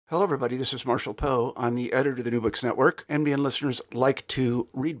Hello, everybody. This is Marshall Poe. I'm the editor of the New Books Network. NBN listeners like to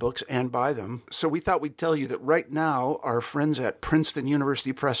read books and buy them. So we thought we'd tell you that right now, our friends at Princeton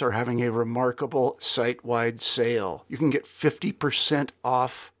University Press are having a remarkable site-wide sale. You can get 50%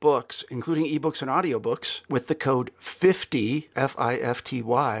 off books, including ebooks and audiobooks, with the code 50,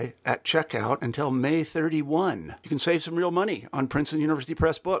 F-I-F-T-Y, at checkout until May 31. You can save some real money on Princeton University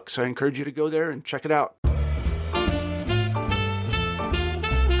Press books. I encourage you to go there and check it out.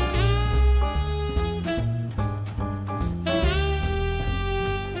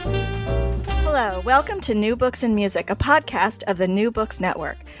 Hello, welcome to New Books and Music, a podcast of the New Books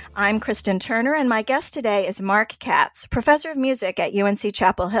Network. I'm Kristen Turner, and my guest today is Mark Katz, professor of music at UNC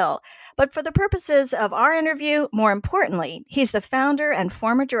Chapel Hill. But for the purposes of our interview, more importantly, he's the founder and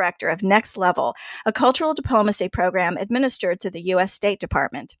former director of Next Level, a cultural diplomacy program administered through the U.S. State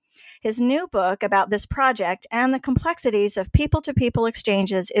Department. His new book about this project and the complexities of people-to-people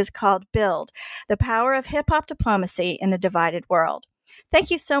exchanges is called Build, The Power of Hip-Hop Diplomacy in a Divided World.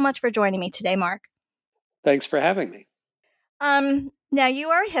 Thank you so much for joining me today, Mark. Thanks for having me. Now, you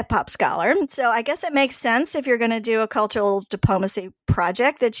are a hip-hop scholar, so I guess it makes sense if you're going to do a cultural diplomacy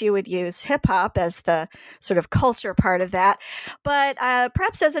project that you would use hip-hop as the sort of culture part of that. But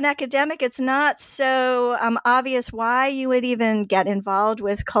perhaps as an academic, it's not so obvious why you would even get involved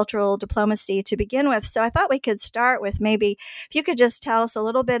with cultural diplomacy to begin with. So I thought we could start with maybe if you could just tell us a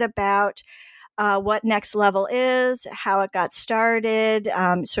little bit about what Next Level is, how it got started,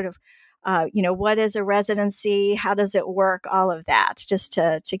 what is a residency, how does it work, all of that, just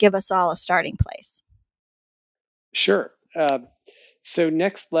to give us all a starting place. Sure. So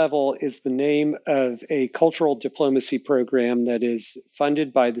Next Level is the name of a cultural diplomacy program that is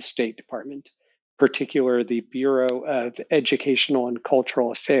funded by the State Department, particularly the Bureau of Educational and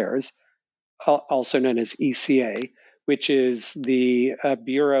Cultural Affairs, also known as ECA, which is the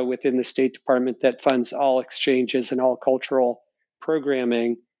bureau within the State Department that funds all exchanges and all cultural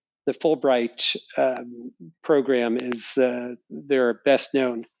programming. The Fulbright program is their best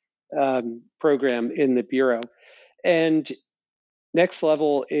known program in the bureau. And Next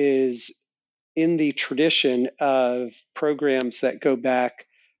Level is in the tradition of programs that go back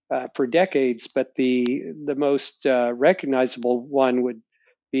for decades, but the most recognizable one would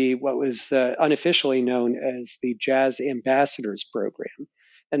be what was unofficially known as the Jazz Ambassadors Program.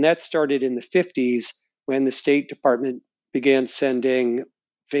 And that started in the 50s when the State Department began sending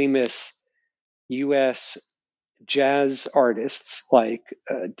famous U.S. jazz artists like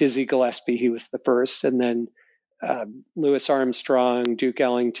Dizzy Gillespie, he was the first, and then Louis Armstrong, Duke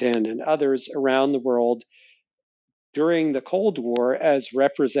Ellington, and others around the world during the Cold War as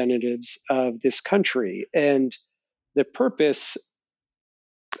representatives of this country. And the purpose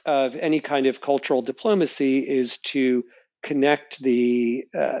of any kind of cultural diplomacy is to connect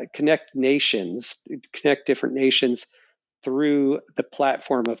nations, connect different nations through the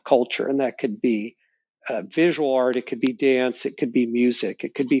platform of culture. And that could be visual art, it could be dance, it could be music,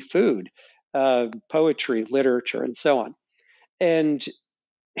 it could be food, poetry, literature, and so on. And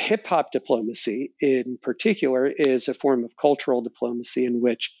hip hop diplomacy in particular is a form of cultural diplomacy in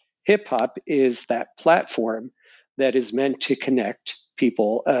which hip hop is that platform that is meant to connect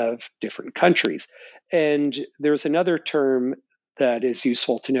people of different countries. And there's another term that is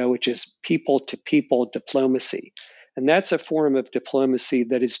useful to know, which is people-to-people diplomacy. And that's a form of diplomacy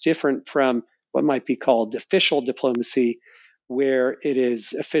that is different from what might be called official diplomacy, where it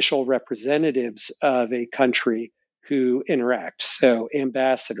is official representatives of a country who interact. So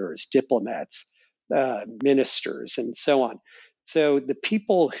ambassadors, diplomats, ministers, and so on. So the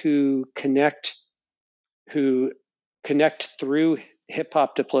people who connect through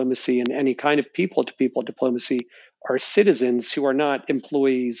hip-hop diplomacy and any kind of people-to-people diplomacy are citizens who are not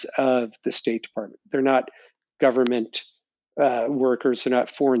employees of the State Department. They're not government workers, they're not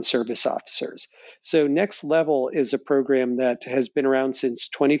foreign service officers. So Next Level is a program that has been around since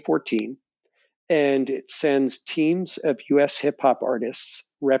 2014, and it sends teams of U.S. hip-hop artists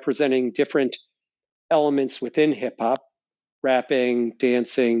representing different elements within hip-hop, rapping,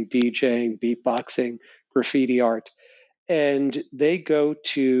 dancing, DJing, beatboxing, graffiti art. And they go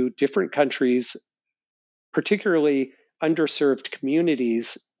to different countries, particularly underserved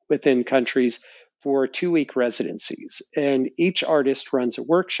communities within countries, for 2-week residencies. And each artist runs a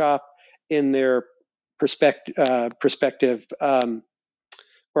workshop in their in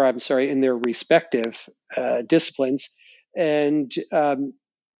their respective disciplines. And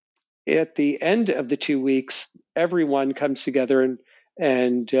at the end of the 2 weeks, everyone comes together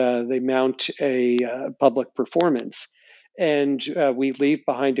and they mount a public performance. And we leave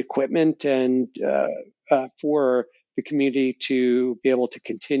behind equipment and for the community to be able to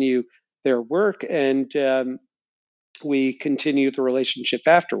continue their work, and we continue the relationship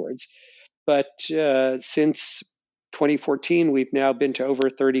afterwards. But since 2014, we've now been to over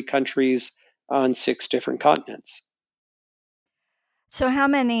 30 countries on 6 different continents. So, how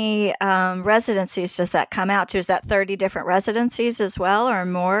many residencies does that come out to? Is that 30 different residencies as well, or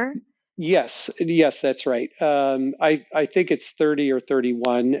more? Yes, that's right. I think it's 30 or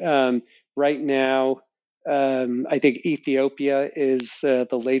 31. Right now, I think Ethiopia is the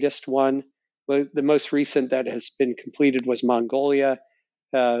latest one. The most recent that has been completed was Mongolia.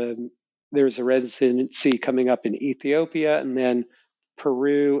 There's a residency coming up in Ethiopia, and then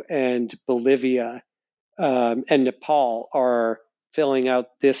Peru and Bolivia and Nepal are filling out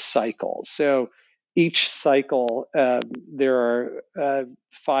this cycle. So each cycle, there are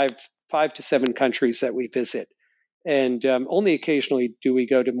five to 7 countries that we visit. And only occasionally do we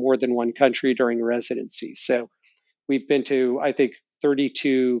go to more than one country during residency. So we've been to, I think,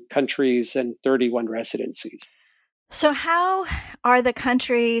 32 countries and 31 residencies. So, how are the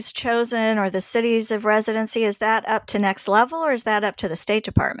countries chosen or the cities of residency? Is that up to Next Level, or is that up to the State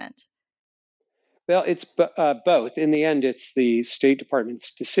Department? Well, it's both. In the end, it's the State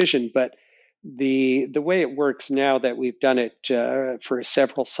Department's decision. But the way it works now that we've done it for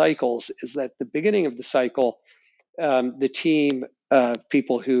several cycles is that the beginning of the cycle, the team of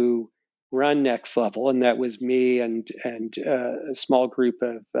people who run Next Level, and that was me and a small group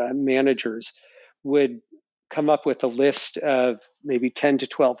of managers, would come up with a list of maybe 10 to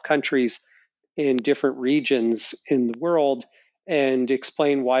 12 countries in different regions in the world and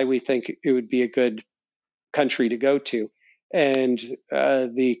explain why we think it would be a good country to go to. And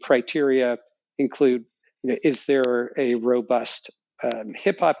the criteria include, is there a robust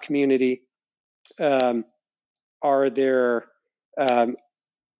hip hop community? Are there,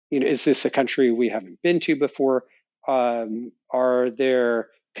 is this a country we haven't been to before? Are there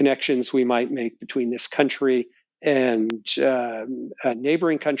connections we might make between this country and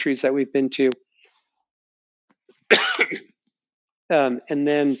neighboring countries that we've been to? And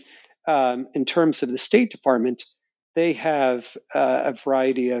then in terms of the State Department, they have a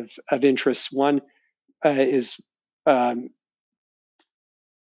variety of interests. One is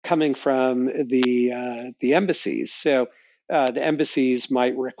coming from the embassies. So the embassies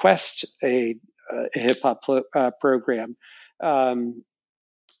might request a hip hop program.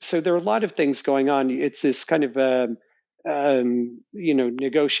 So there are a lot of things going on. It's this kind of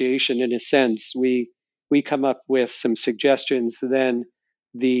negotiation in a sense. We come up with some suggestions, then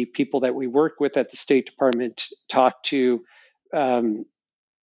the people that we work with at the State Department talk to some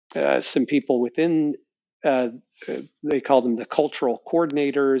people within, they call them the cultural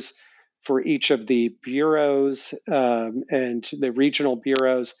coordinators for each of the bureaus and the regional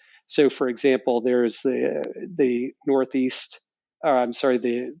bureaus. So, for example, there's the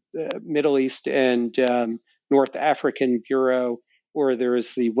Middle East and North African Bureau, or there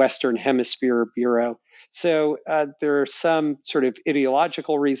is the Western Hemisphere Bureau. So there are some sort of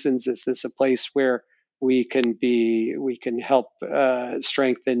ideological reasons. Is this a place where we can help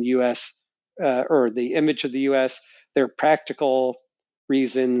strengthen U.S. Or the image of the U.S.? There are practical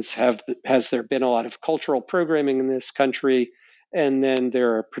reasons. Has there been a lot of cultural programming in this country? And then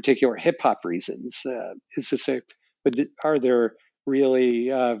there are particular hip hop reasons. Are there really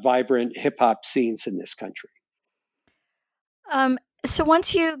vibrant hip hop scenes in this country? So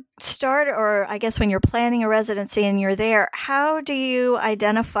once you start, or I guess when you're planning a residency and you're there, how do you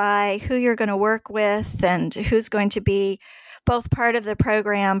identify who you're going to work with and who's going to be both part of the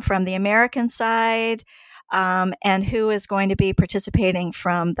program from the American side and who is going to be participating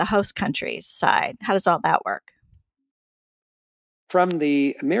from the host country's side? How does all that work? From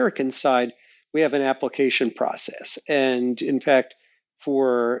the American side, we have an application process. And in fact,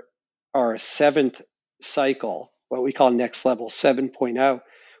 for our 7th cycle, what we call Next Level 7.0,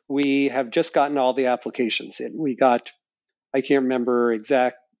 we have just gotten all the applications in. We got, I can't remember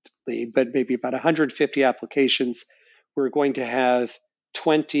exactly, but maybe about 150 applications. We're going to have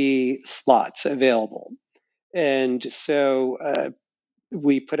 20 slots available. And so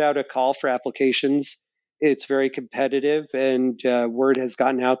we put out a call for applications. It's very competitive, and word has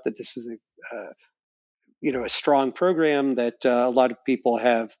gotten out that this is a strong program that a lot of people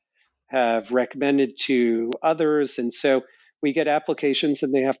have recommended to others. And so we get applications,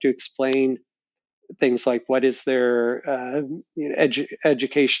 and they have to explain things like what is their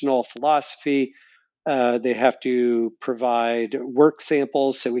educational philosophy. They have to provide work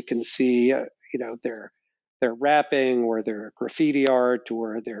samples so we can see, their rapping or their graffiti art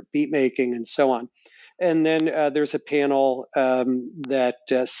or their beat making and so on. And then there's a panel that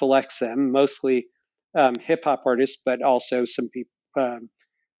selects them. Mostly hip hop artists, but also some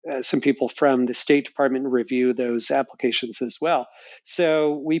people from the State Department review those applications as well.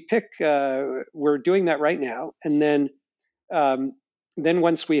 So we're doing that right now. And then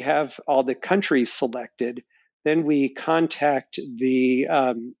once we have all the countries selected, then we contact the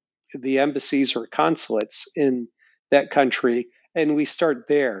embassies or consulates in that country, and we start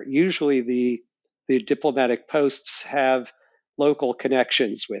there. Usually the diplomatic posts have local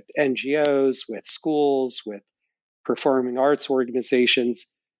connections with NGOs, with schools, with performing arts organizations,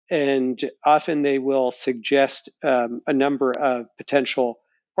 and often they will suggest a number of potential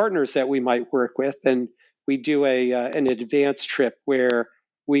partners that we might work with. And we do an advance trip where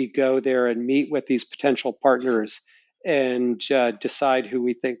we go there and meet with these potential partners and decide who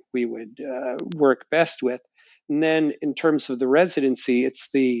we think we would work best with. And then in terms of the residency, it's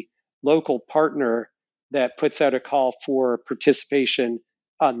the local partner that puts out a call for participation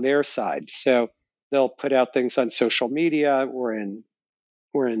on their side. So they'll put out things on social media or in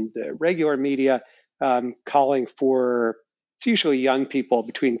the regular media, calling for, it's usually young people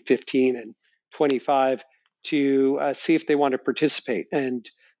between 15 and 25, to see if they want to participate. And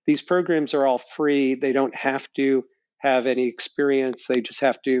these programs are all free. They don't have to have any experience. They just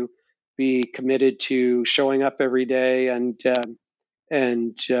have to be committed to showing up every day and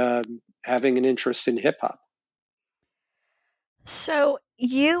having an interest in hip hop. So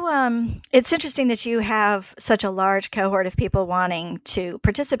it's interesting that you have such a large cohort of people wanting to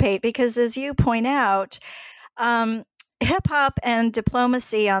participate because, as you point out, hip hop and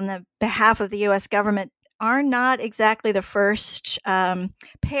diplomacy on the behalf of the U.S. government are not exactly the first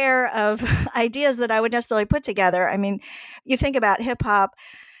pair of ideas that I would necessarily put together. I mean, you think about hip hop,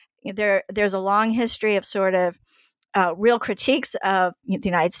 there's a long history of sort of real critiques of the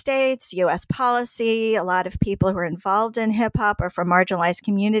United States, U.S. policy. A lot of people who are involved in hip hop are from marginalized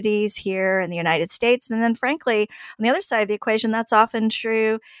communities here in the United States. And then, frankly, on the other side of the equation, that's often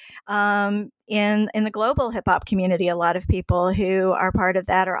true in the global hip hop community. A lot of people who are part of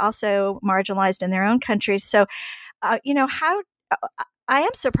that are also marginalized in their own countries. So, I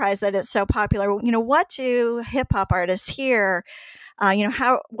am surprised that it's so popular. What do hip hop artists here?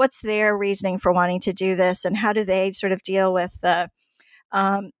 What's their reasoning for wanting to do this, and how do they sort of deal with the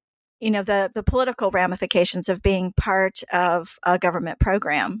political ramifications of being part of a government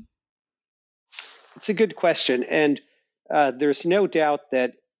program? It's a good question, and there's no doubt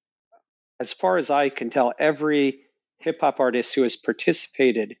that, as far as I can tell, every hip hop artist who has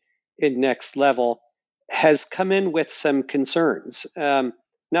participated in Next Level has come in with some concerns, not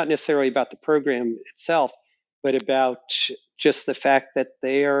necessarily about the program itself, but about just the fact that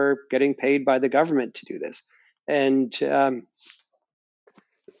they are getting paid by the government to do this. And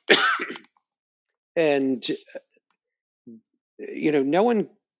no one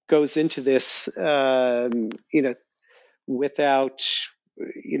goes into this, without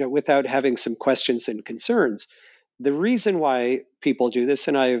having some questions and concerns. The reason why people do this,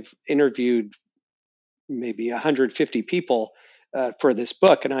 and I've interviewed maybe 150 people for this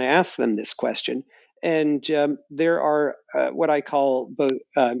book, and I asked them this question. And there are what I call both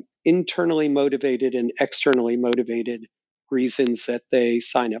internally motivated and externally motivated reasons that they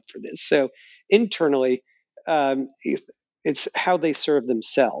sign up for this. So internally, it's how they serve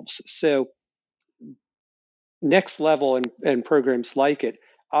themselves. So Next Level and programs like it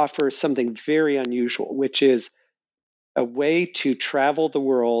offer something very unusual, which is a way to travel the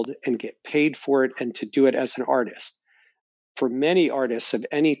world and get paid for it, and to do it as an artist. For many artists of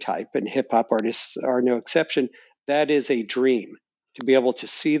any type, and hip hop artists are no exception, that is a dream, to be able to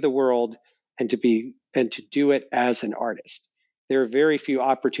see the world and to do it as an artist. There are very few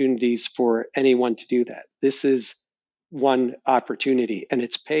opportunities for anyone to do that. This is one opportunity, and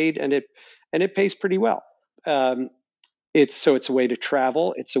it's paid, and it pays pretty well. It's a way to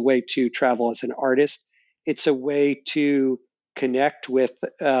travel. It's a way to travel as an artist. It's a way to connect with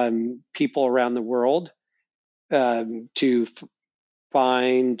people around the world, to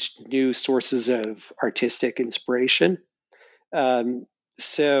find new sources of artistic inspiration.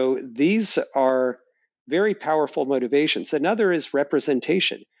 So these are very powerful motivations. Another is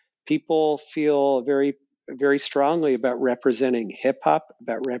representation. People feel very, very strongly about representing hip hop,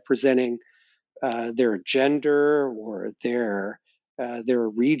 about representing their gender or their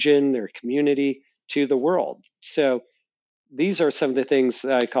region, their community to the world. So these are some of the things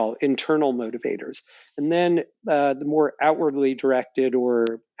that I call internal motivators. And then the more outwardly directed or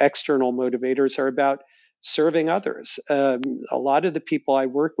external motivators are about serving others. A lot of the people I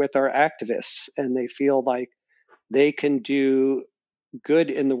work with are activists, and they feel like they can do good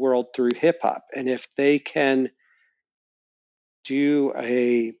in the world through hip hop. And if they can do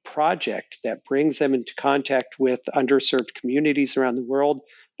a project that brings them into contact with underserved communities around the world,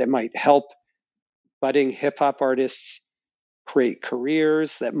 that might help budding hip hop artists create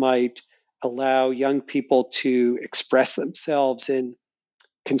careers, that might allow young people to express themselves in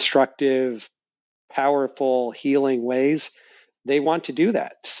constructive, powerful, healing ways, they want to do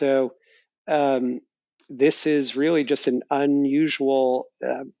that. So this is really just an unusual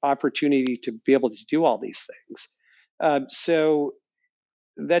opportunity to be able to do all these things. So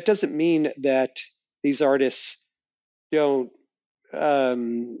that doesn't mean that these artists don't,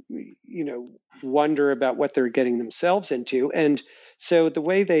 wonder about what they're getting themselves into. And so the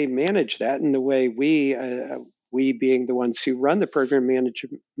way they manage that, and the way we being the ones who run the program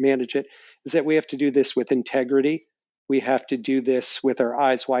manage it, is that we have to do this with integrity. We have to do this with our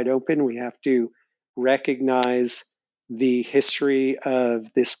eyes wide open. We have to recognize the history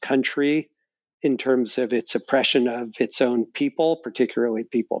of this country in terms of its oppression of its own people, particularly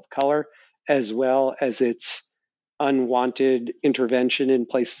people of color, as well as its unwanted intervention in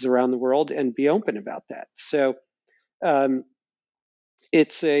places around the world, and be open about that. So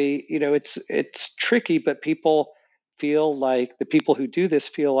it's tricky, but people feel like, the people who do this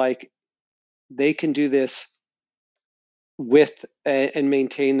feel like they can do this with and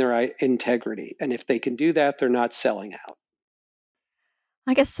maintain their integrity. And if they can do that, they're not selling out.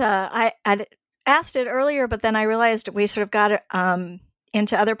 I guess I'd asked it earlier, but then I realized we sort of got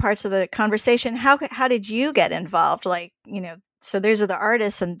into other parts of the conversation. How did you get involved? So those are the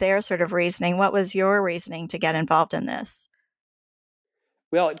artists and their sort of reasoning. What was your reasoning to get involved in this?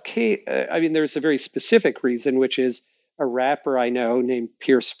 Well, there's a very specific reason, which is a rapper I know named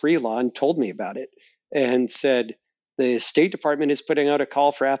Pierce Freelon told me about it and said the State Department is putting out a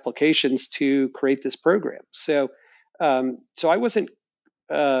call for applications to create this program. So I wasn't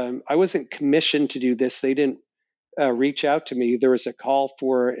commissioned to do this. They didn't reach out to me. There was a call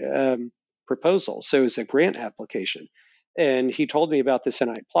for proposals, so it was a grant application, and he told me about this, and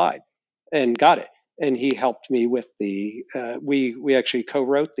I applied and got it. And he helped me with the. We actually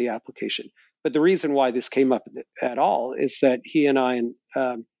co-wrote the application. But the reason why this came up at all is that he and I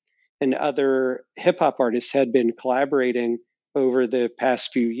and other hip hop artists had been collaborating over the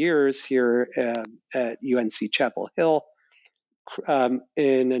past few years here at UNC Chapel Hill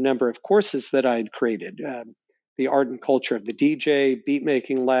in a number of courses that I'd created. The art and culture of the DJ, beat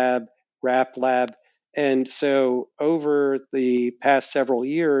making lab, rap lab. And so over the past several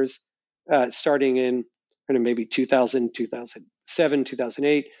years, starting in maybe 2000, 2007,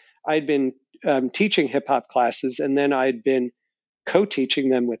 2008, I'd been teaching hip hop classes, and then I'd been co-teaching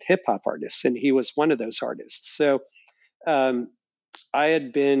them with hip hop artists, and he was one of those artists. So I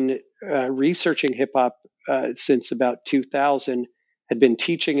had been researching hip hop since about 2000, had been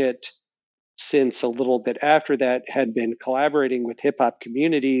teaching it since a little bit after that, had been collaborating with hip hop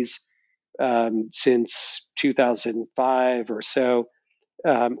communities since 2005 or so,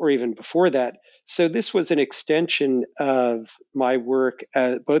 or even before that. So this was an extension of my work,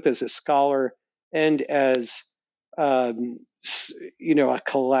 both as a scholar and as a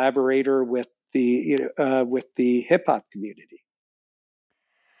collaborator with the hip hop community.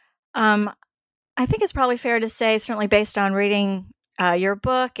 I think it's probably fair to say, certainly based on reading your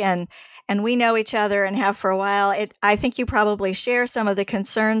book, and we know each other and have for a while, I think you probably share some of the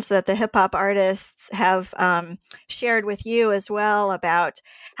concerns that the hip hop artists have shared with you as well about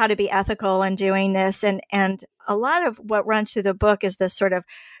how to be ethical in doing this. And a lot of what runs through the book is this sort of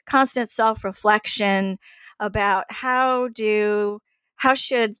constant self-reflection about how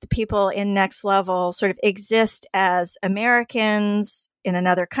should the people in Next Level sort of exist as Americans in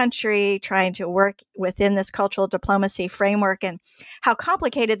another country, trying to work within this cultural diplomacy framework, and how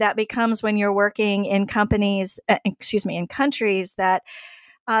complicated that becomes when you're working in countries that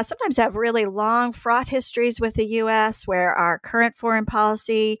sometimes have really long, fraught histories with the U.S., where our current foreign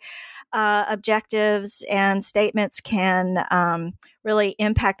policy objectives and statements can really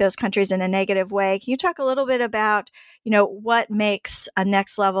impact those countries in a negative way. Can you talk a little bit about, what makes a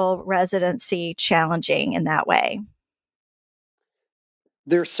Next Level residency challenging in that way?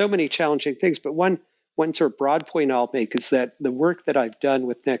 There are so many challenging things, but one sort of broad point I'll make is that the work that I've done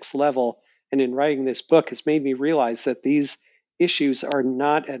with Next Level and in writing this book has made me realize that these issues are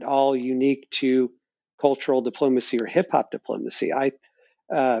not at all unique to cultural diplomacy or hip hop diplomacy.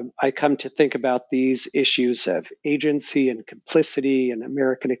 I come to think about these issues of agency and complicity and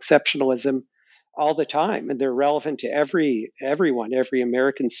American exceptionalism all the time, and they're relevant to everyone, every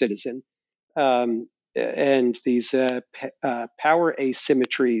American citizen. And these power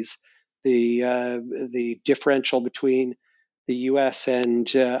asymmetries, the differential between the U.S.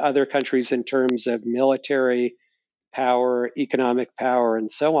 and other countries in terms of military power, economic power,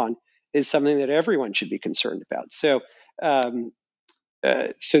 and so on, is something that everyone should be concerned about. So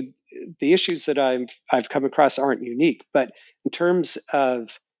the issues that I've come across aren't unique, but in terms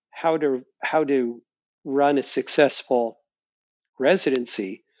of how to run a successful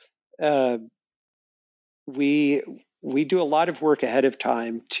residency, uh, we we do a lot of work ahead of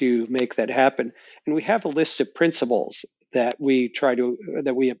time to make that happen, and we have a list of principles that we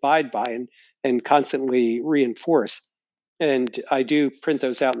abide by and constantly reinforce. And I do print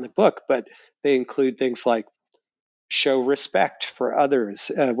those out in the book, but they include things like show respect for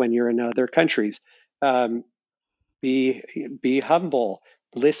others when you're in other countries. Um, be humble.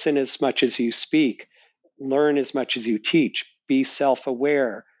 Listen as much as you speak. Learn as much as you teach. Be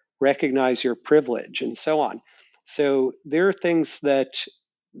self-aware. Recognize your privilege, and so on. So there are things that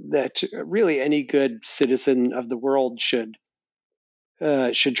really any good citizen of the world should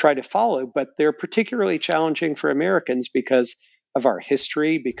try to follow, but they're particularly challenging for Americans because of our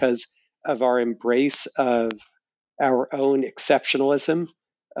history, because of our embrace of our own exceptionalism,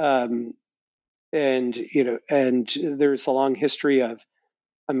 um, and there's a long history of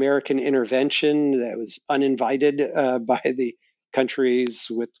American intervention that was uninvited by the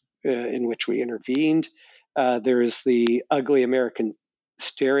countries in which we intervened. There is the ugly American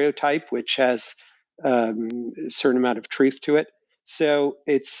stereotype, which has a certain amount of truth to it. So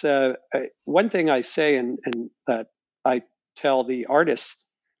it's one thing I say, and that I tell the artists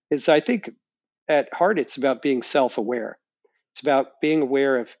is I think at heart it's about being self-aware. It's about being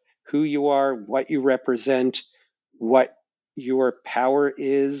aware of who you are, what you represent, what your power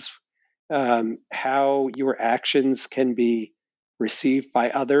is, how your actions can be received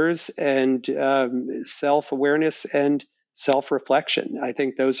by others, and self awareness and self reflection. I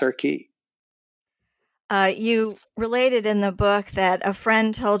think those are key. You related in the book that a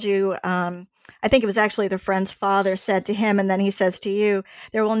friend told you, I think it was actually the friend's father said to him, and then he says to you,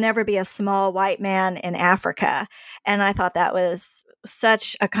 there will never be a small white man in Africa. And I thought that was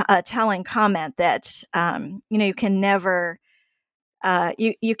such a telling comment that, you can never,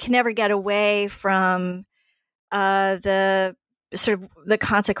 you can never get away from the sort of the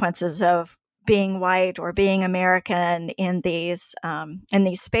consequences of being white or being American in these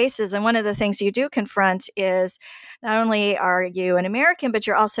spaces. And one of the things you do confront is not only are you an American, but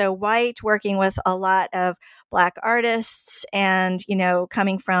you're also white, working with a lot of Black artists, and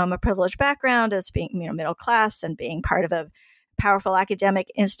coming from a privileged background as being middle class and being part of a powerful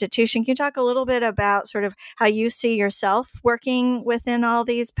academic institution. Can you talk a little bit about sort of how you see yourself working within all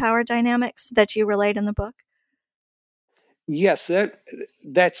these power dynamics that you relate in the book? Yes,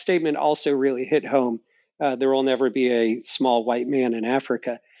 that statement also really hit home. There will never be a small white man in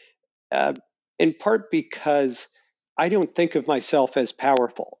Africa, uh, in part because I don't think of myself as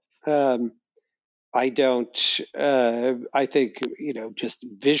powerful. I don't. I think just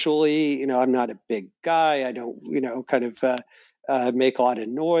visually, I'm not a big guy. I don't, kind of make a lot of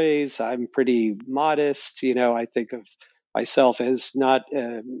noise. I'm pretty modest. I think of myself as not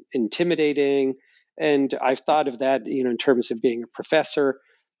intimidating, and I've thought of that, in terms of being a professor.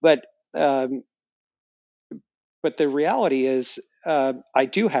 But um, but the reality is, I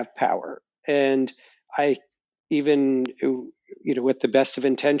do have power, and I even with the best of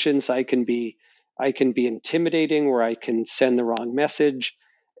intentions, I can be intimidating, or I can send the wrong message.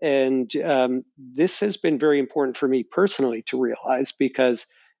 And this has been very important for me personally to realize, because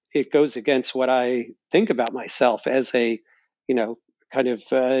it goes against what I think about myself as a, kind of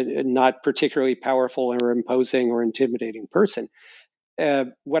not particularly powerful or imposing or intimidating person.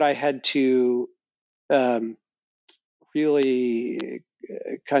 What I had to um, really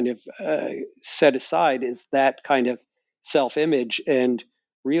kind of set aside is that kind of self image, and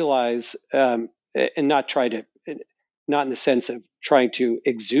realize, and not try to, not in the sense of trying to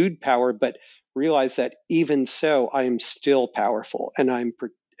exude power, but realize that even so, I am still powerful, and I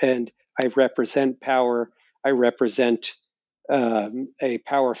represent power. I represent a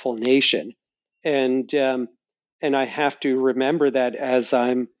powerful nation, and I have to remember that as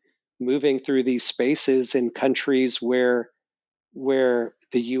I'm moving through these spaces in countries where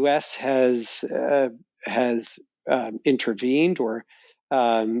the U.S. has intervened, or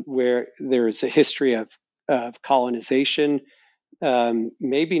where there is a history of colonization,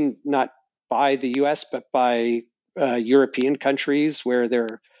 maybe not by the U.S. but by European countries, where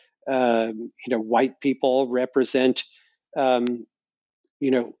white people represent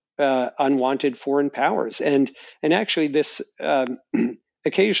unwanted foreign powers, and actually this.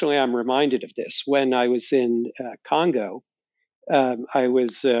 Occasionally, I'm reminded of this when I was in Congo. I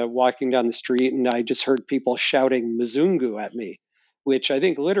was walking down the street, and I just heard people shouting "Mzungu" at me, which I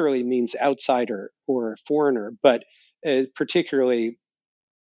think literally means outsider or foreigner. But particularly,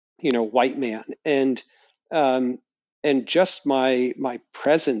 white man. And just my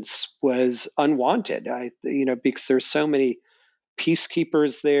presence was unwanted. Because there's so many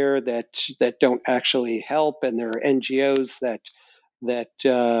peacekeepers there that don't actually help, and there are NGOs that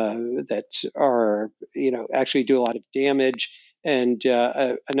are actually do a lot of damage. And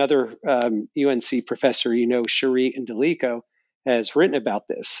another UNC professor, Cherie Indelico, has written about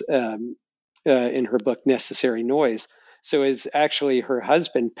this in her book Necessary Noise. So is actually her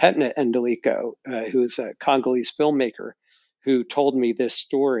husband, Petna Indelico, who's a Congolese filmmaker, who told me this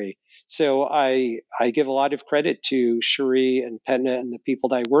story. So I give a lot of credit to Cherie and Petna and the people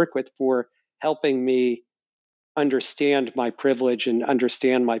that I work with for helping me understand my privilege and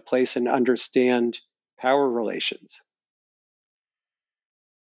understand my place and understand power relations.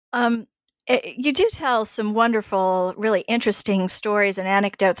 You do tell some wonderful, really interesting stories and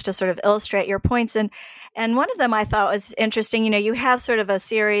anecdotes to sort of illustrate your points. And one of them I thought was interesting. You have sort of a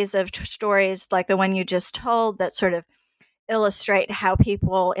series of stories like the one you just told that sort of illustrate how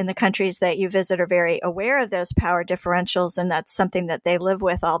people in the countries that you visit are very aware of those power differentials, and that's something that they live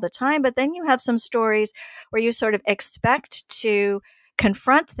with all the time. But then you have some stories where you sort of expect to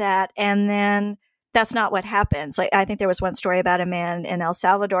confront that, and then that's not what happens. Like, I think there was one story about a man in El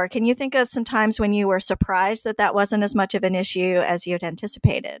Salvador. Can you think of some times when you were surprised that that wasn't as much of an issue as you'd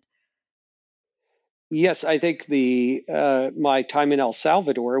anticipated? Yes, I think my time in El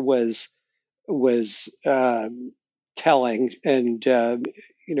Salvador was telling, and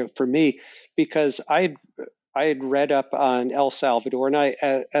for me, because I had read up on El Salvador, and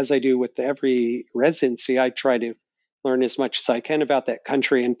as I do with every residency, I try to learn as much as I can about that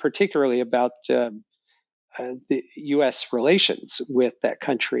country, and particularly about the U.S. relations with that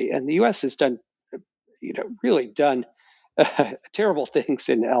country. And the U.S. has done, really done terrible things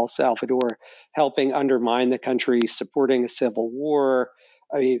in El Salvador, helping undermine the country, supporting a civil war.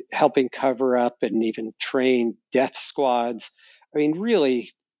 I mean, helping cover up and even train death squads. I mean,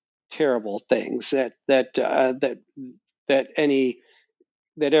 really terrible things that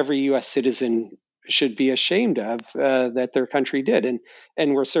every U.S. citizen should be ashamed of that their country did, and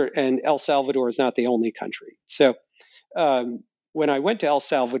and El Salvador is not the only country. So when I went to El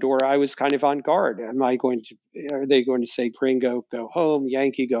Salvador, I was kind of on guard. Are they going to say "Gringo, go home,"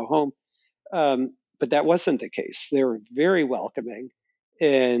 "Yankee, go home"? But that wasn't the case. They were very welcoming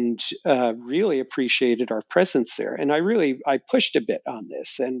and really appreciated our presence there. And I pushed a bit on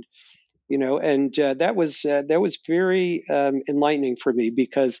this, and that was very enlightening for me,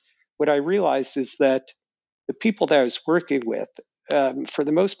 because what I realized is that the people that I was working with, for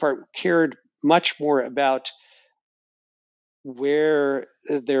the most part, cared much more about where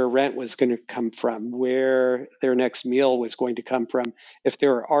their rent was going to come from, where their next meal was going to come from. If they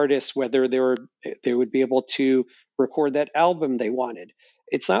were artists, whether they would be able to record that album they wanted.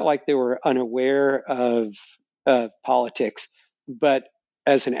 It's not like they were unaware of politics, but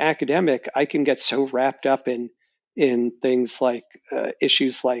as an academic, I can get so wrapped up in things like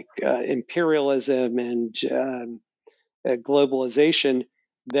issues like imperialism and globalization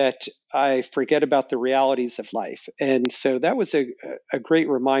that I forget about the realities of life. And so that was a great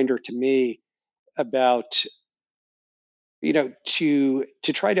reminder to me about, to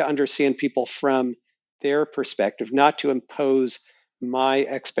try to understand people from their perspective, not to impose my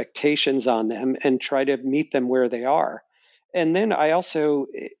expectations on them, and try to meet them where they are. And then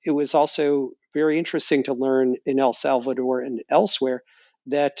it was also very interesting to learn in El Salvador and elsewhere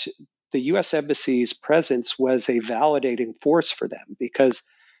that the U.S. Embassy's presence was a validating force for them, because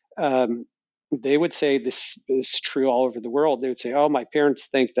they would say, this is true all over the world. They would say, "Oh, my parents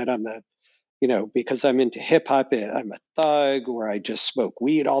think that because I'm into hip hop, I'm a thug, or I just smoke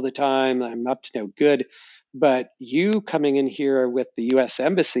weed all the time. I'm up to no good. But you coming in here with the U.S.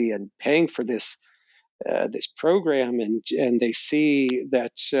 Embassy and paying for this program, and they see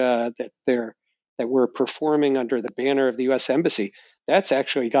that we're performing under the banner of the U.S. Embassy. That's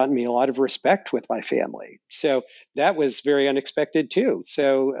actually gotten me a lot of respect with my family." So that was very unexpected too.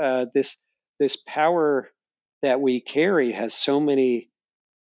 So this power that we carry has so many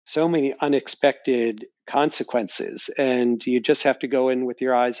unexpected consequences, and you just have to go in with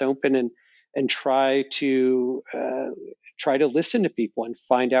your eyes open and try to listen to people and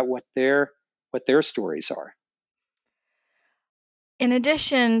find out what their stories are. In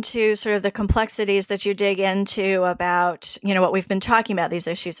addition to sort of the complexities that you dig into about, what we've been talking about, these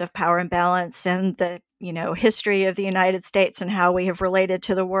issues of power imbalance and the, history of the United States and how we have related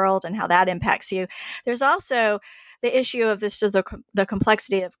to the world and how that impacts you, there's also the issue of the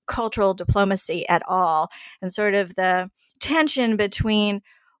complexity of cultural diplomacy at all, and sort of the tension between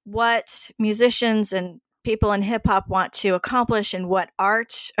what musicians and people in hip hop want to accomplish and what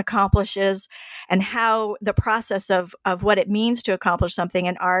art accomplishes and how the process of what it means to accomplish something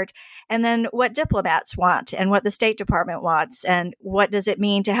in art, and then what diplomats want and what the State Department wants and what does it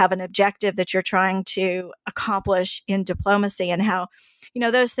mean to have an objective that you're trying to accomplish in diplomacy, and how,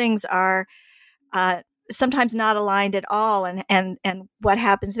 those things are sometimes not aligned at all, and what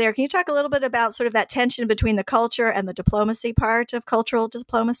happens there. Can you talk a little bit about sort of that tension between the culture and the diplomacy part of cultural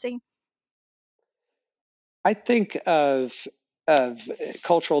diplomacy? I think of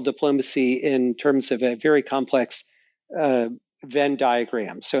cultural diplomacy in terms of a very complex Venn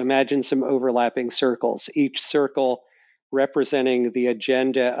diagram. So imagine some overlapping circles, each circle representing the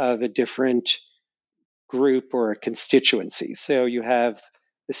agenda of a different group or a constituency. So you have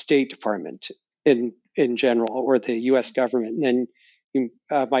the State Department in general, or the U.S. government, and then you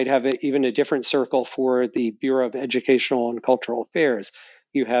might have even a different circle for the Bureau of Educational and Cultural Affairs.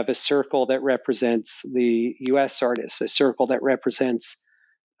 You have a circle that represents the U.S. artists, a circle that represents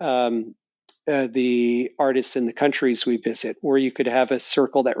the artists in the countries we visit, or you could have a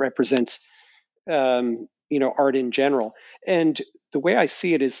circle that represents, art in general. And the way I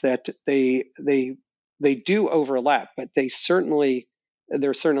see it is that they do overlap, but there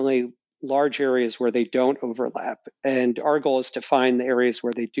are certainly large areas where they don't overlap. And our goal is to find the areas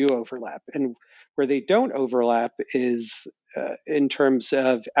where they do overlap. And where they don't overlap is in terms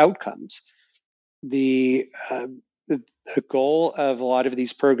of outcomes. The goal of a lot of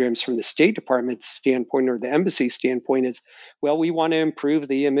these programs from the State Department's standpoint or the embassy standpoint is, well, we want to improve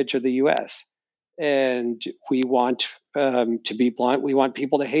the image of the U.S. And we want, to be blunt, we want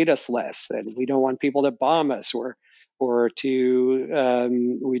people to hate us less, and we don't want people to bomb us, or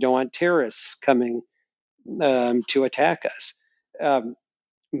to we don't want terrorists coming to attack us.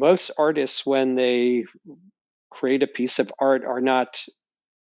 Most artists, when they create a piece of art, are not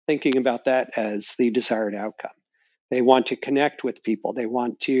thinking about that as the desired outcome. They want to connect with people. They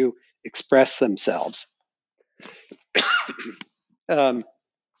want to express themselves.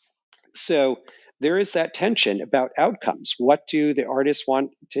 So there is that tension about outcomes. What do the artists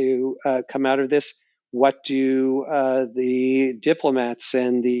want to come out of this? What do the diplomats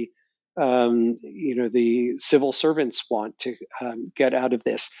and the civil servants want to get out of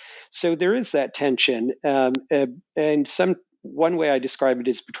this? So there is that tension, and one way I describe it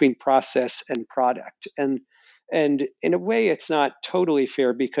is between process and product. And in a way, it's not totally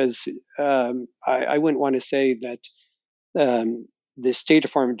fair, because I wouldn't want to say that the State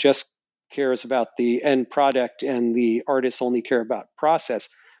Department just cares about the end product and the artists only care about process.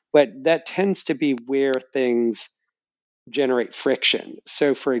 But that tends to be where things generate friction.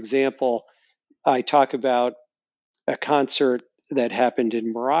 So, for example, I talk about a concert that happened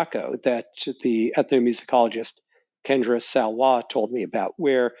in Morocco that the ethnomusicologist Kendra Salwa told me about,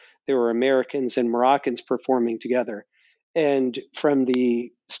 where there were Americans and Moroccans performing together. And from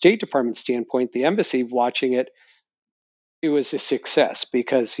the State Department standpoint, the embassy watching it, it was a success,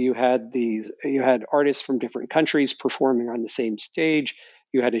 because you had artists from different countries performing on the same stage.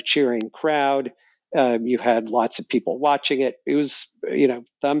 You had a cheering crowd. You had lots of people watching it. It was,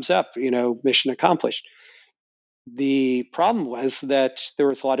 thumbs up, mission accomplished. The problem was that there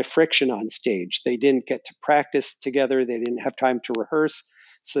was a lot of friction on stage. They didn't get to practice together. They didn't have time to rehearse.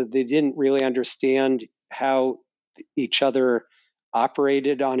 So they didn't really understand how each other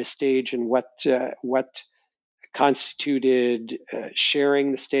operated on a stage, and what constituted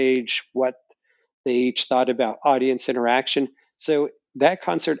sharing the stage, what they each thought about audience interaction. So that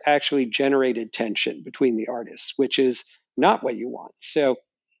concert actually generated tension between the artists, which is not what you want. So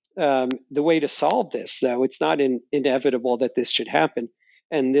the way to solve this, though, it's not inevitable that this should happen.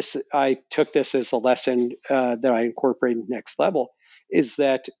 And I took this as a lesson that I incorporated Next Level, is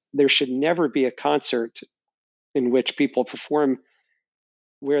that there should never be a concert in which people perform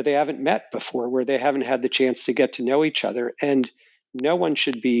where they haven't met before, where they haven't had the chance to get to know each other. And no one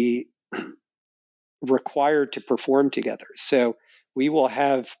should be required to perform together. So we will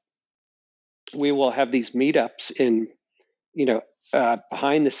have these meetups in,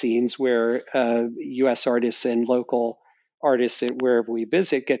 behind the scenes, where U.S. artists and local artists wherever we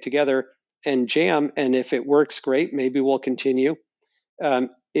visit get together and jam. And if it works, great. Maybe we'll continue.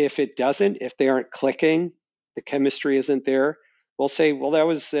 If it doesn't, if they aren't clicking, the chemistry isn't there, we'll say, well, that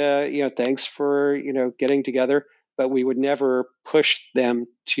was, thanks for, getting together, but we would never push them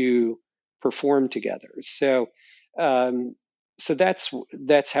to perform together. So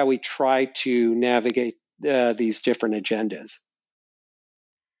that's how we try to navigate these different agendas.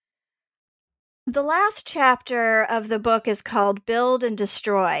 The last chapter of the book is called Build and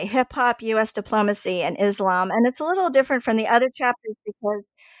Destroy: Hip Hop, U.S. Diplomacy, and Islam. And it's a little different from the other chapters because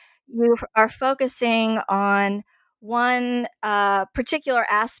you are focusing on one particular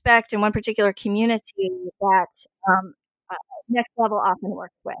aspect and one particular community that um, uh, Next Level often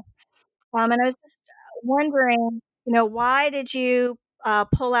works with. And I was just wondering, why did you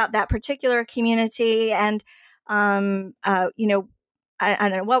pull out that particular community, and I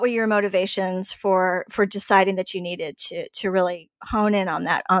don't know, what were your motivations for deciding that you needed to really hone in on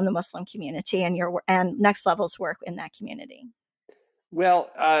that, on the Muslim community and and Next Level's work in that community? Well,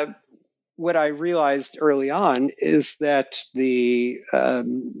 what I realized early on is that the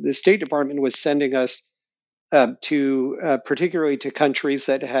State Department was sending us to particularly to countries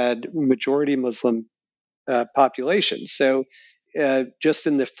that had majority Muslim populations. So just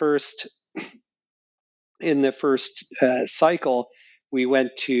in the first cycle, we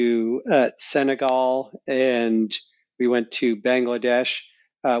went to Senegal and we went to Bangladesh.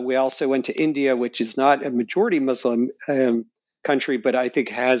 We also went to India, which is not a majority Muslim country, but I think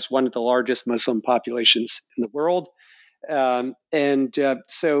has one of the largest Muslim populations in the world.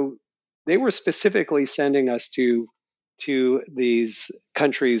 So they were specifically sending us to these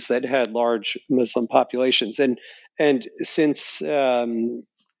countries that had large Muslim populations, and since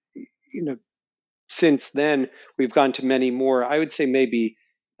then we've gone to many more. I would say maybe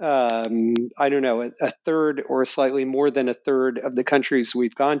I don't know, a third or slightly more than a third of the countries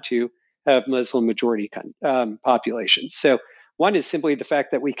we've gone to have Muslim majority populations. So one is simply the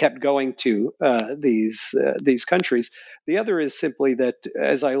fact that we kept going to these countries. The other is simply that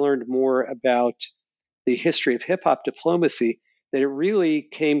as I learned more about the history of hip hop diplomacy, that it really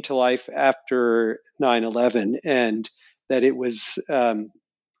came to life after 9/11, and that it was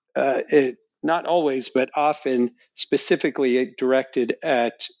not always, but often specifically directed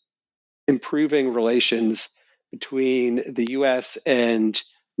at improving relations between the U.S. and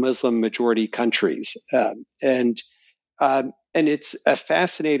Muslim majority countries. And it's a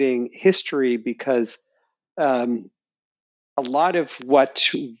fascinating history because a lot of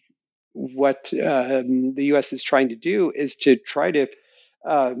what the U.S. is trying to do is to try to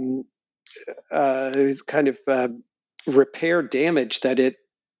kind of repair damage that it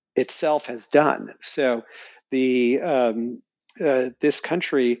itself has done. So this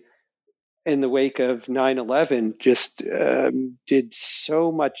country, in the wake of 9/11, just did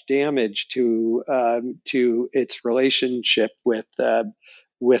so much damage to its relationship with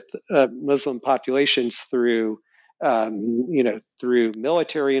Muslim populations through through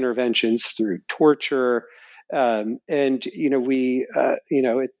military interventions, through torture.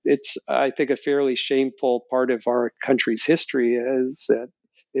 It's I think a fairly shameful part of our country's history is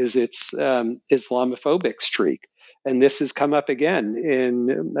its Islamophobic streak, and this has come up again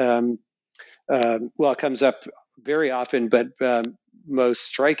in it comes up very often, but most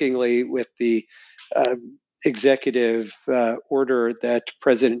strikingly with the executive order that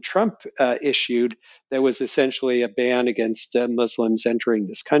President Trump issued that was essentially a ban against Muslims entering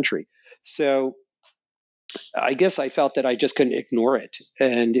this country. So I guess I felt that I just couldn't ignore it,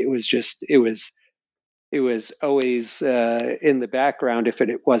 and it was always in the background if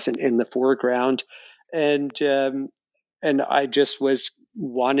it wasn't in the foreground, and I just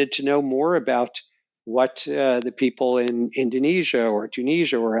wanted to know more about what the people in Indonesia or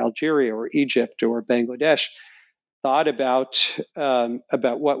Tunisia or Algeria or Egypt or Bangladesh thought about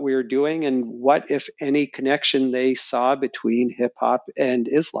what we were doing, and what, if any, connection they saw between hip hop and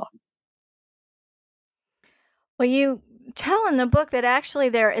Islam. Well, you tell in the book that actually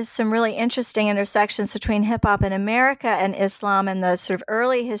there is some really interesting intersections between hip hop in America and Islam and the sort of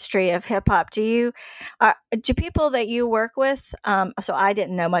early history of hip hop. Do people that you work with? So I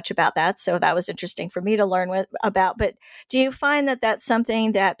didn't know much about that, so that was interesting for me to learn about. But do you find that that's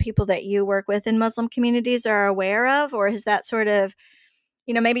something that people that you work with in Muslim communities are aware of, or is that sort of,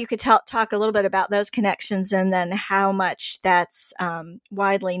 maybe you could talk a little bit about those connections and then how much that's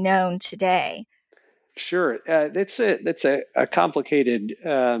widely known today? Sure, that's a complicated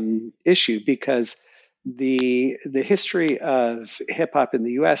issue because the history of hip hop in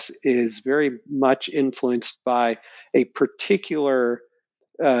the U.S. is very much influenced by a particular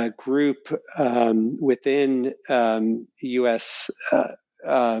group within U.S.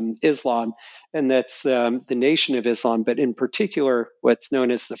 Islam, and that's the Nation of Islam, but in particular, what's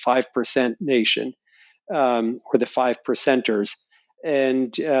known as the 5% Nation or the 5%ers,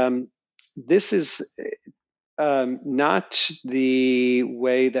 and this is not the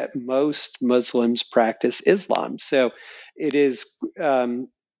way that most Muslims practice Islam. So it is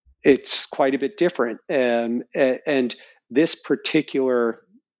it's quite a bit different, and this particular,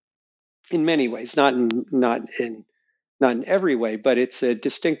 in many ways, not in every way, but it's a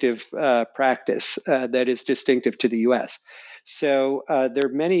distinctive practice that is distinctive to the U.S. So there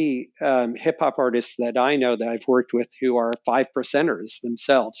are many hip hop artists that I know that I've worked with who are 5%ers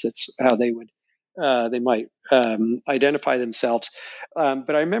themselves. It's how they might identify themselves.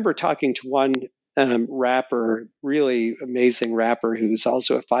 But I remember talking to one rapper, really amazing rapper, who's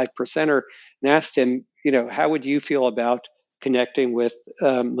also a 5%er, and asked him, how would you feel about connecting with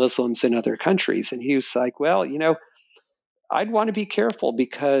Muslims in other countries? And he was like, well, I'd want to be careful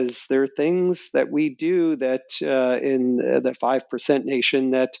because there are things that we do that in the 5%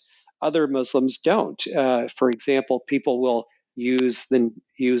 nation that other Muslims don't. For example, people will use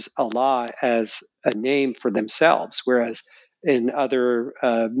Allah as a name for themselves, whereas in other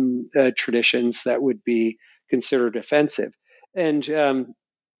traditions that would be considered offensive. And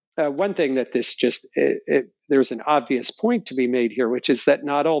one thing that there's an obvious point to be made here, which is that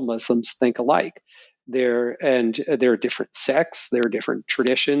not all Muslims think alike. There are different sects, there are different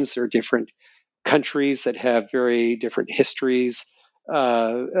traditions, there are different countries that have very different histories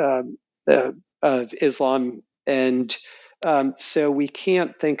of Islam, and so we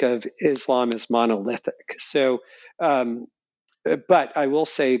can't think of Islam as monolithic. So. But I will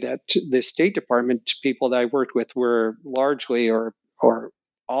say that the State Department people that I worked with were largely or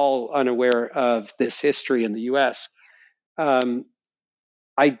all unaware of this history in the U.S.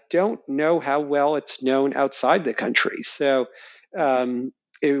 I don't know how well it's known outside the country. So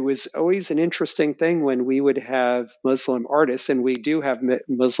it was always an interesting thing when we would have Muslim artists, and we do have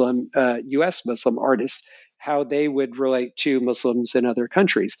U.S. Muslim artists, how they would relate to Muslims in other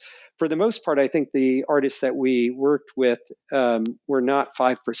countries. For the most part, I think the artists that we worked with were not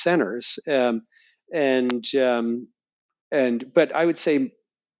 5%ers, but I would say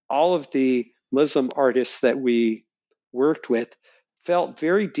all of the Muslim artists that we worked with felt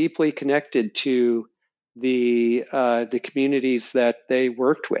very deeply connected to the communities that they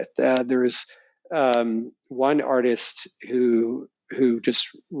worked with. There's one artist who just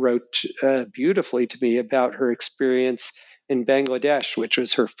wrote beautifully to me about her experience in Bangladesh, which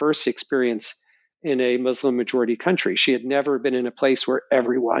was her first experience in a Muslim majority country. She had never been in a place where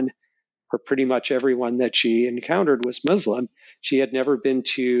everyone, or pretty much everyone that she encountered, was Muslim. She had never been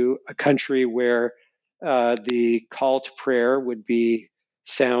to a country where the call to prayer would be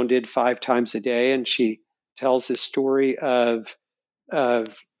sounded 5 times a day. And she tells this story of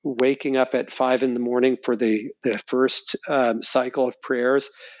waking up at 5 in the morning for the first cycle of prayers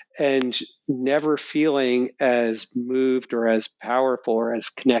and never feeling as moved or as powerful or as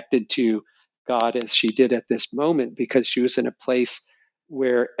connected to God as she did at this moment, because she was in a place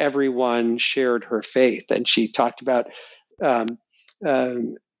where everyone shared her faith. And she talked about,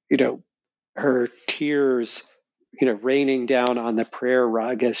 her tears, raining down on the prayer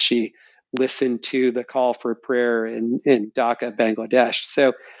rug as she listened to the call for prayer in Dhaka, Bangladesh.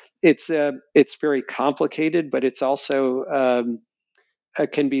 So it's very complicated, but it's also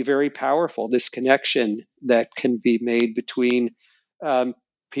can be very powerful. This connection that can be made between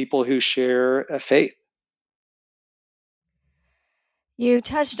people who share a faith. You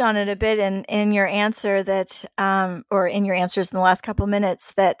touched on it a bit in your answer that, or in your answers in the last couple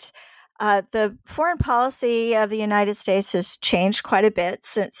minutes, that the foreign policy of the United States has changed quite a bit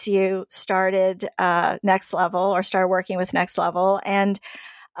since you started Next Level, or started working with Next Level, and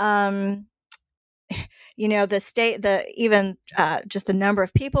just the number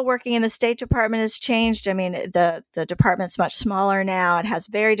of people working in the State Department has changed. I mean, the department's much smaller now. It has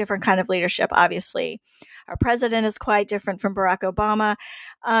very different kind of leadership. Obviously, our president is quite different from Barack Obama.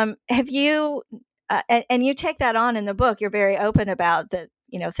 Have you, and you take that on in the book, you're very open about that,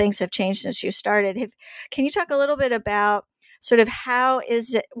 things have changed since you started. Can you talk a little bit about sort of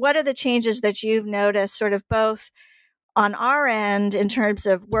what are the changes that you've noticed, sort of both on our end in terms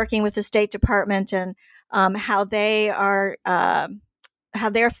of working with the State Department and how they are, how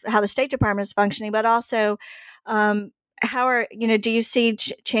the State Department is functioning, but also do you see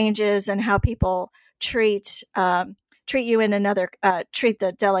changes in how people treat you treat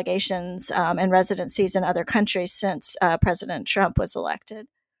the delegations and residencies in other countries since President Trump was elected?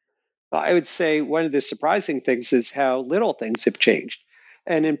 Well, I would say one of the surprising things is how little things have changed,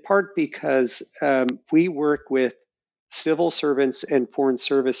 and in part because we work with civil servants and foreign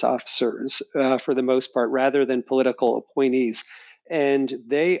service officers for the most part, rather than political appointees. And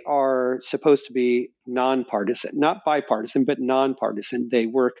they are supposed to be nonpartisan, not bipartisan, but nonpartisan. They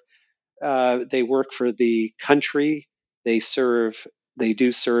work for the country. They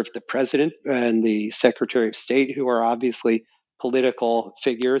do serve the president and the Secretary of State, who are obviously political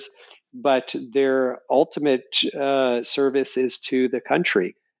figures, but their ultimate service is to the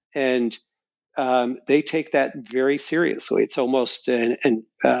country. And they take that very seriously. It's almost an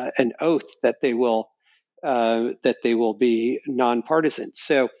oath that they will that they will be nonpartisan.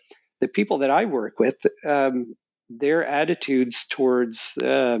 So the people that I work with, their attitudes towards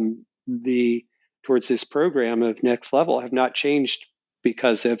towards this program of Next Level have not changed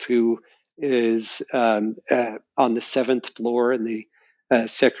because of who is on the seventh floor in the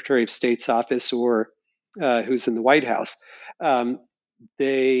Secretary of State's office or who's in the White House.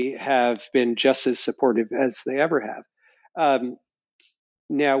 They have been just as supportive as they ever have.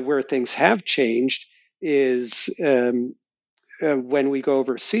 Now, where things have changed is when we go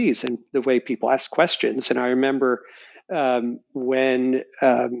overseas and the way people ask questions. And I remember when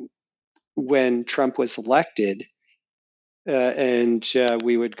Trump was elected, and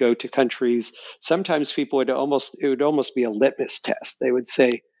we would go to countries. Sometimes people would it would almost be a litmus test. They would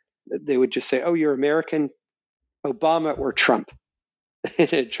just say, "Oh, you're American, Obama or Trump,"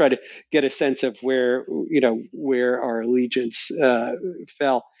 and try to get a sense of where our allegiance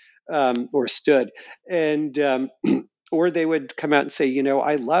fell or stood, and or they would come out and say,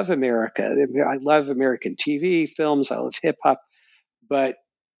 I love America, I love American TV, films, I love hip hop, but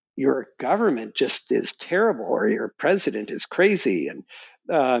your government just is terrible, or your president is crazy. And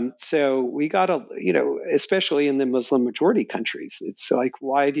so we got to, especially in the Muslim majority countries, it's like,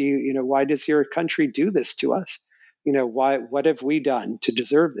 why does your country do this to us? What have we done to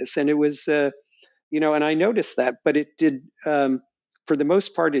deserve this? And it was, and I noticed that, but it did, for the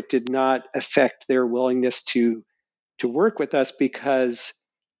most part, it did not affect their willingness to work with us, because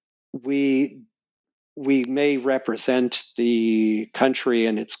we may represent the country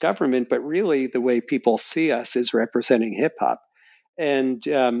and its government, but really the way people see us is representing hip hop. And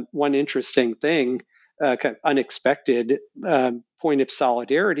one interesting thing, kind of unexpected point of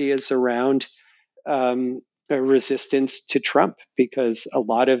solidarity is around a resistance to Trump, because a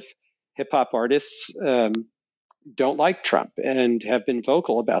lot of hip hop artists don't like Trump and have been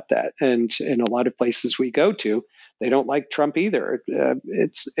vocal about that. And in a lot of places we go to, they don't like Trump either.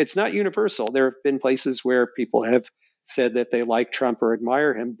 It's not universal. There have been places where people have said that they like Trump or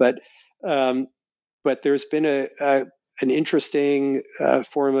admire him, but there's been an interesting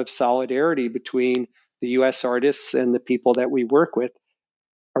form of solidarity between the U.S. artists and the people that we work with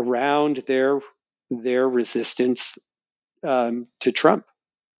around their resistance to Trump.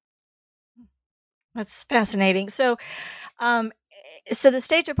 That's fascinating. So the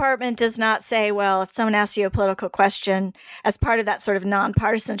State Department does not say, well, if someone asks you a political question as part of that sort of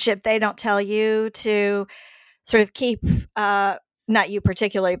nonpartisanship, they don't tell you to sort of keep, not you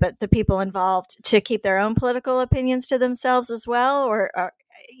particularly, but the people involved, to keep their own political opinions to themselves as well? Or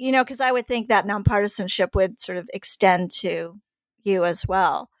because I would think that nonpartisanship would sort of extend to you as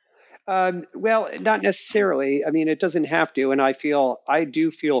well. Well, not necessarily. I mean, it doesn't have to. And I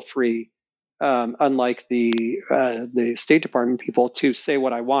do feel free, unlike the State Department people, to say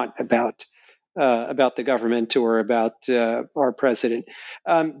what I want about the government or about our president.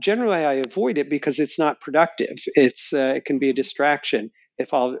 Generally, I avoid it because it's not productive. It can be a distraction.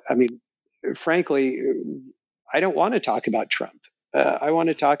 Frankly, I don't want to talk about Trump. I want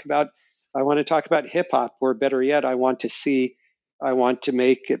to talk about hip hop, or better yet, I want to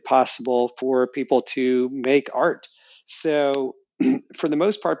make it possible for people to make art. So, for the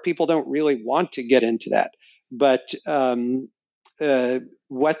most part, people don't really want to get into that. But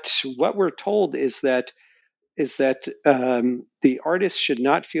what we're told is that the artists should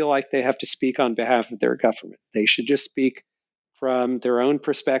not feel like they have to speak on behalf of their government. They should just speak from their own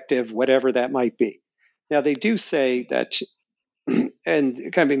perspective, whatever that might be. Now, they do say that,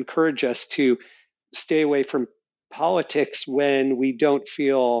 and kind of encourage us to stay away from politics when we don't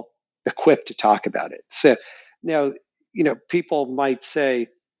feel equipped to talk about it. So now, people might say,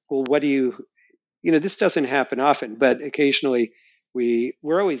 well, what do you, this doesn't happen often, but occasionally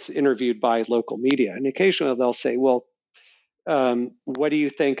we're always interviewed by local media, and occasionally they'll say, well, what do you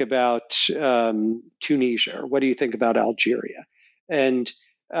think about Tunisia, or what do you think about Algeria? And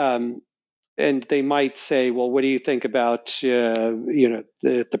they might say, well, what do you think about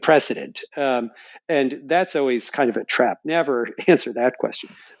the president? And that's always kind of a trap. Never answer that question.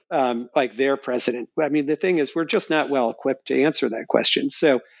 Like their president. I mean, the thing is, we're just not well equipped to answer that question.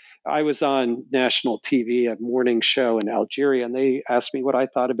 So I was on national TV, a morning show in Algeria, and they asked me what I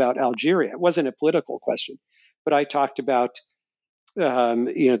thought about Algeria. It wasn't a political question, but I talked about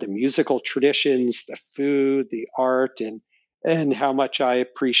the musical traditions, the food, the art, and how much I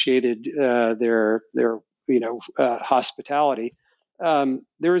appreciated their hospitality.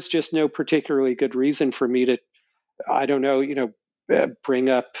 There was just no particularly good reason for me to, I don't know, bring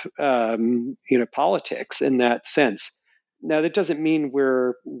up politics in that sense. Now, that doesn't mean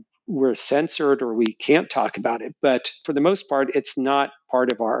we're censored or we can't talk about it, but for the most part, it's not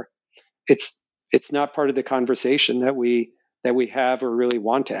part of our. it's not part of the conversation that we have or really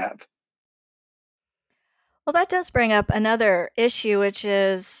want to have. Well, that does bring up another issue, which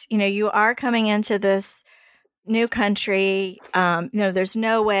is, you are coming into this new country. There's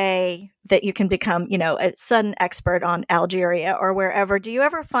no way that you can become, a sudden expert on Algeria or wherever. Do you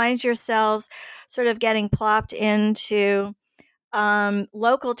ever find yourselves sort of getting plopped into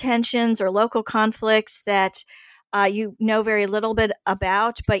local tensions or local conflicts that you know very little bit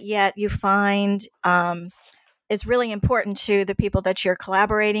about, but yet you find it's really important to the people that you're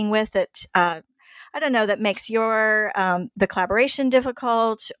collaborating with that I don't know, that makes your the collaboration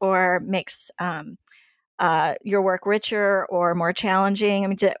difficult or makes your work richer or more challenging? I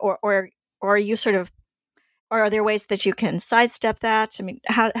mean, or are you sort of, or are there ways that you can sidestep that? I mean,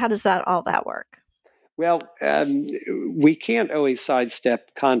 how does all that work? Well, we can't always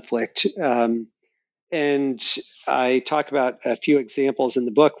sidestep conflict. And I talk about a few examples in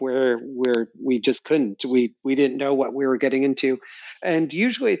the book where we just couldn't. We didn't know what we were getting into. And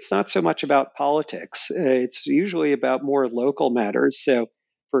usually it's not so much about politics. It's usually about more local matters. So,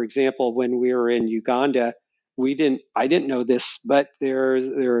 for example, when we were in Uganda, I didn't know this, but there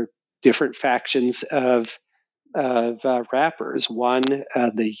are different factions of rappers. One,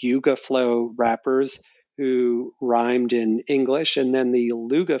 the Yuga Flow rappers who rhymed in English, and then the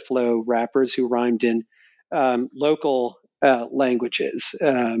Luga Flow rappers who rhymed in local languages.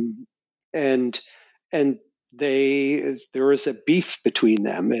 And and there was a beef between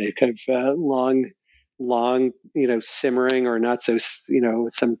them, a kind of long, simmering or not so,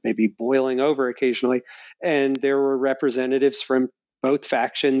 some maybe boiling over occasionally. And there were representatives from both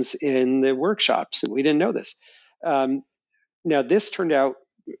factions in the workshops, and we didn't know this. Um, Now, this turned out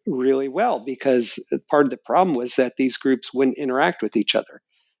really well because part of the problem was that these groups wouldn't interact with each other.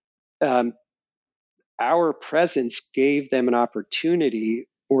 Um, our presence gave them an opportunity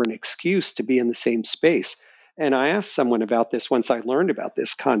or an excuse to be in the same space. And I asked someone about this once I learned about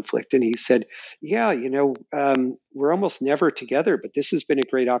this conflict, and he said, "Yeah, we're almost never together, but this has been a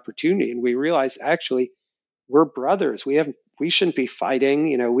great opportunity." And we realized actually we're brothers. We shouldn't be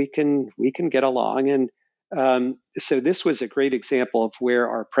fighting. We can get along. And so this was a great example of where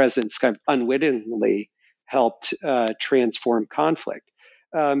our presence kind of unwittingly helped transform conflict.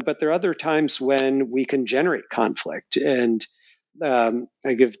 But there are other times when we can generate conflict. And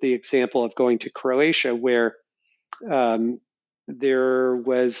I give the example of going to Croatia, where there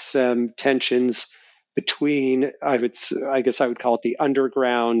was some tensions between, I guess I would call it the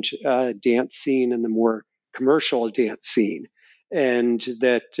underground dance scene and the more commercial dance scene, and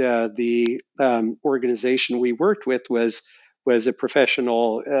that the organization we worked with was a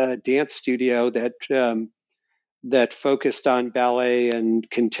professional dance studio that focused on ballet and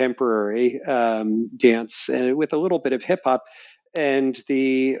contemporary dance, and with a little bit of hip hop. And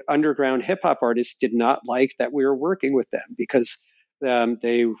the underground hip hop artists did not like that we were working with them because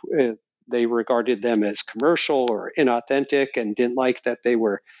they regarded them as commercial or inauthentic and didn't like that they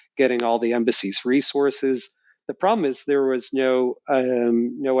were getting all the embassy's resources. The problem is there was no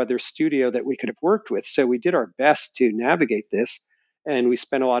other studio that we could have worked with, so we did our best to navigate this, and we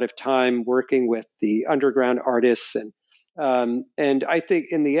spent a lot of time working with the underground artists, and I think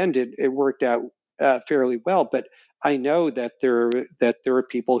in the end it worked out fairly well. But I know that there were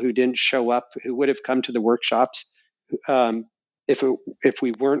people who didn't show up, who would have come to the workshops if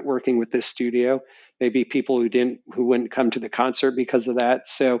we weren't working with this studio. Maybe people who wouldn't come to the concert because of that.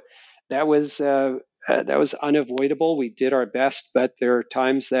 So that was unavoidable. We did our best, but there are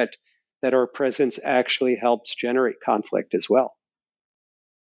times that our presence actually helps generate conflict as well.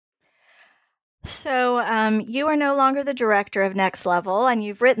 So, you are no longer the director of Next Level, and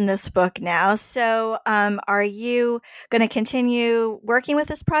you've written this book now. So, are you going to continue working with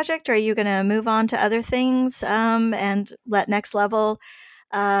this project, or are you going to move on to other things and let Next Level,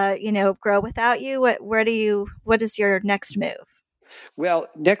 grow without you? What is your next move? Well,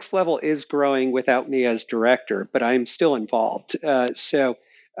 Next Level is growing without me as director, but I'm still involved. So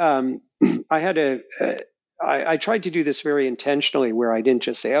I had I tried to do this very intentionally, where I didn't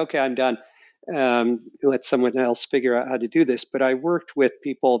just say, "Okay, I'm done. Let someone else figure out how to do this." But I worked with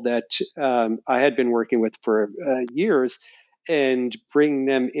people that I had been working with for years, and bring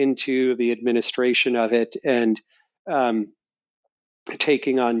them into the administration of it, and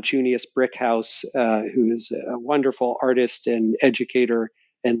taking on Junius Brickhouse, who is a wonderful artist and educator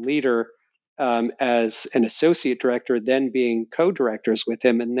and leader, as an associate director, then being co-directors with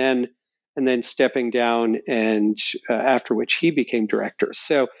him, and then stepping down, and after which he became director.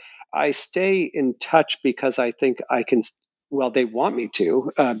 So I stay in touch because I think I can. Well, they want me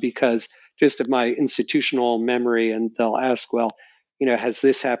to because just of my institutional memory, and they'll ask, well, has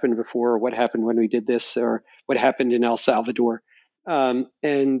this happened before? Or what happened when we did this? Or what happened in El Salvador? So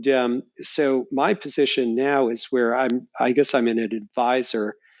my position now is where I guess I'm an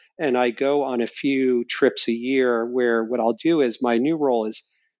advisor, and I go on a few trips a year where what I'll do is my new role is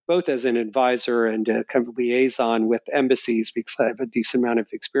both as an advisor and a kind of liaison with embassies, because I have a decent amount of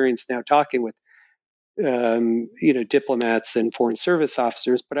experience now talking with diplomats and foreign service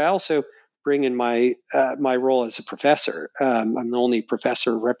officers, but I also bring in my role as a professor. I'm the only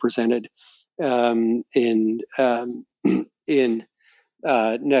professor represented in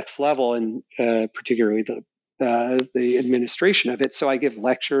Next Level, and particularly the administration of it. So I give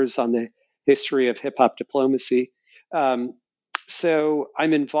lectures on the history of hip hop diplomacy. So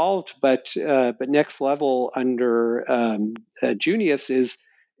I'm involved, but Next Level under Junius is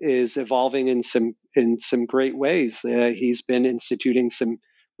evolving in some great ways. He's been instituting some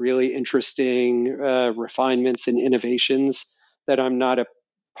really interesting refinements and innovations that I'm not a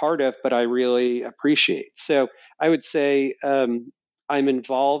part of, but I really appreciate. So I would say I'm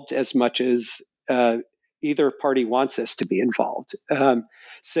involved as much as either party wants us to be involved.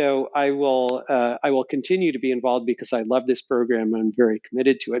 So I will continue to be involved because I love this program. I'm very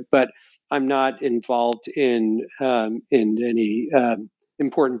committed to it, but I'm not involved in any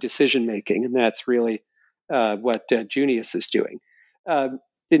important decision making, and that's really what Junius is doing.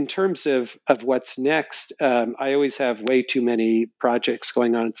 In terms of what's next, I always have way too many projects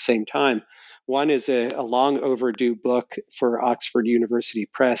going on at the same time. One is a long overdue book for Oxford University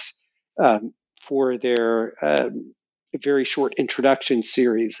Press for their very short introduction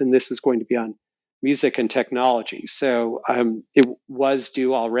series, and this is going to be on music and technology. So it was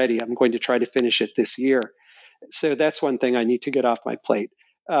due already. I'm going to try to finish it this year. So that's one thing I need to get off my plate.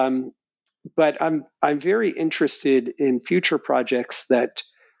 But I'm very interested in future projects that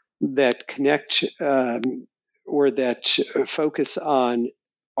connect or that focus on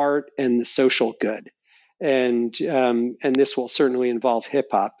art and the social good, and this will certainly involve hip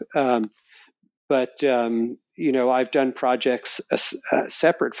hop. But I've done projects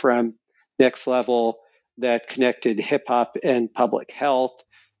separate from Next Level that connected hip hop and public health,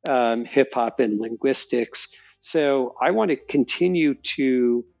 hip hop and linguistics. So I want to continue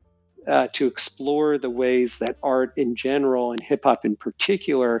to explore the ways that art in general and hip hop in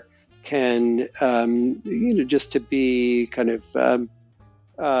particular can, just to be kind of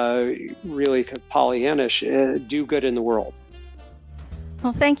really kind of Pollyannish, do good in the world.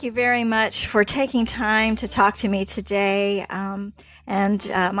 Well, thank you very much for taking time to talk to me today.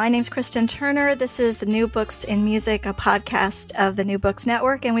 My name's Kristen Turner. This is the New Books in Music, a podcast of the New Books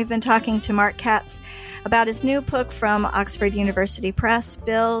Network, and we've been talking to Mark Katz about his new book from Oxford University Press,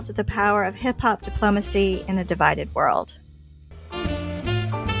 Build the Power of Hip Hop Diplomacy in a Divided World.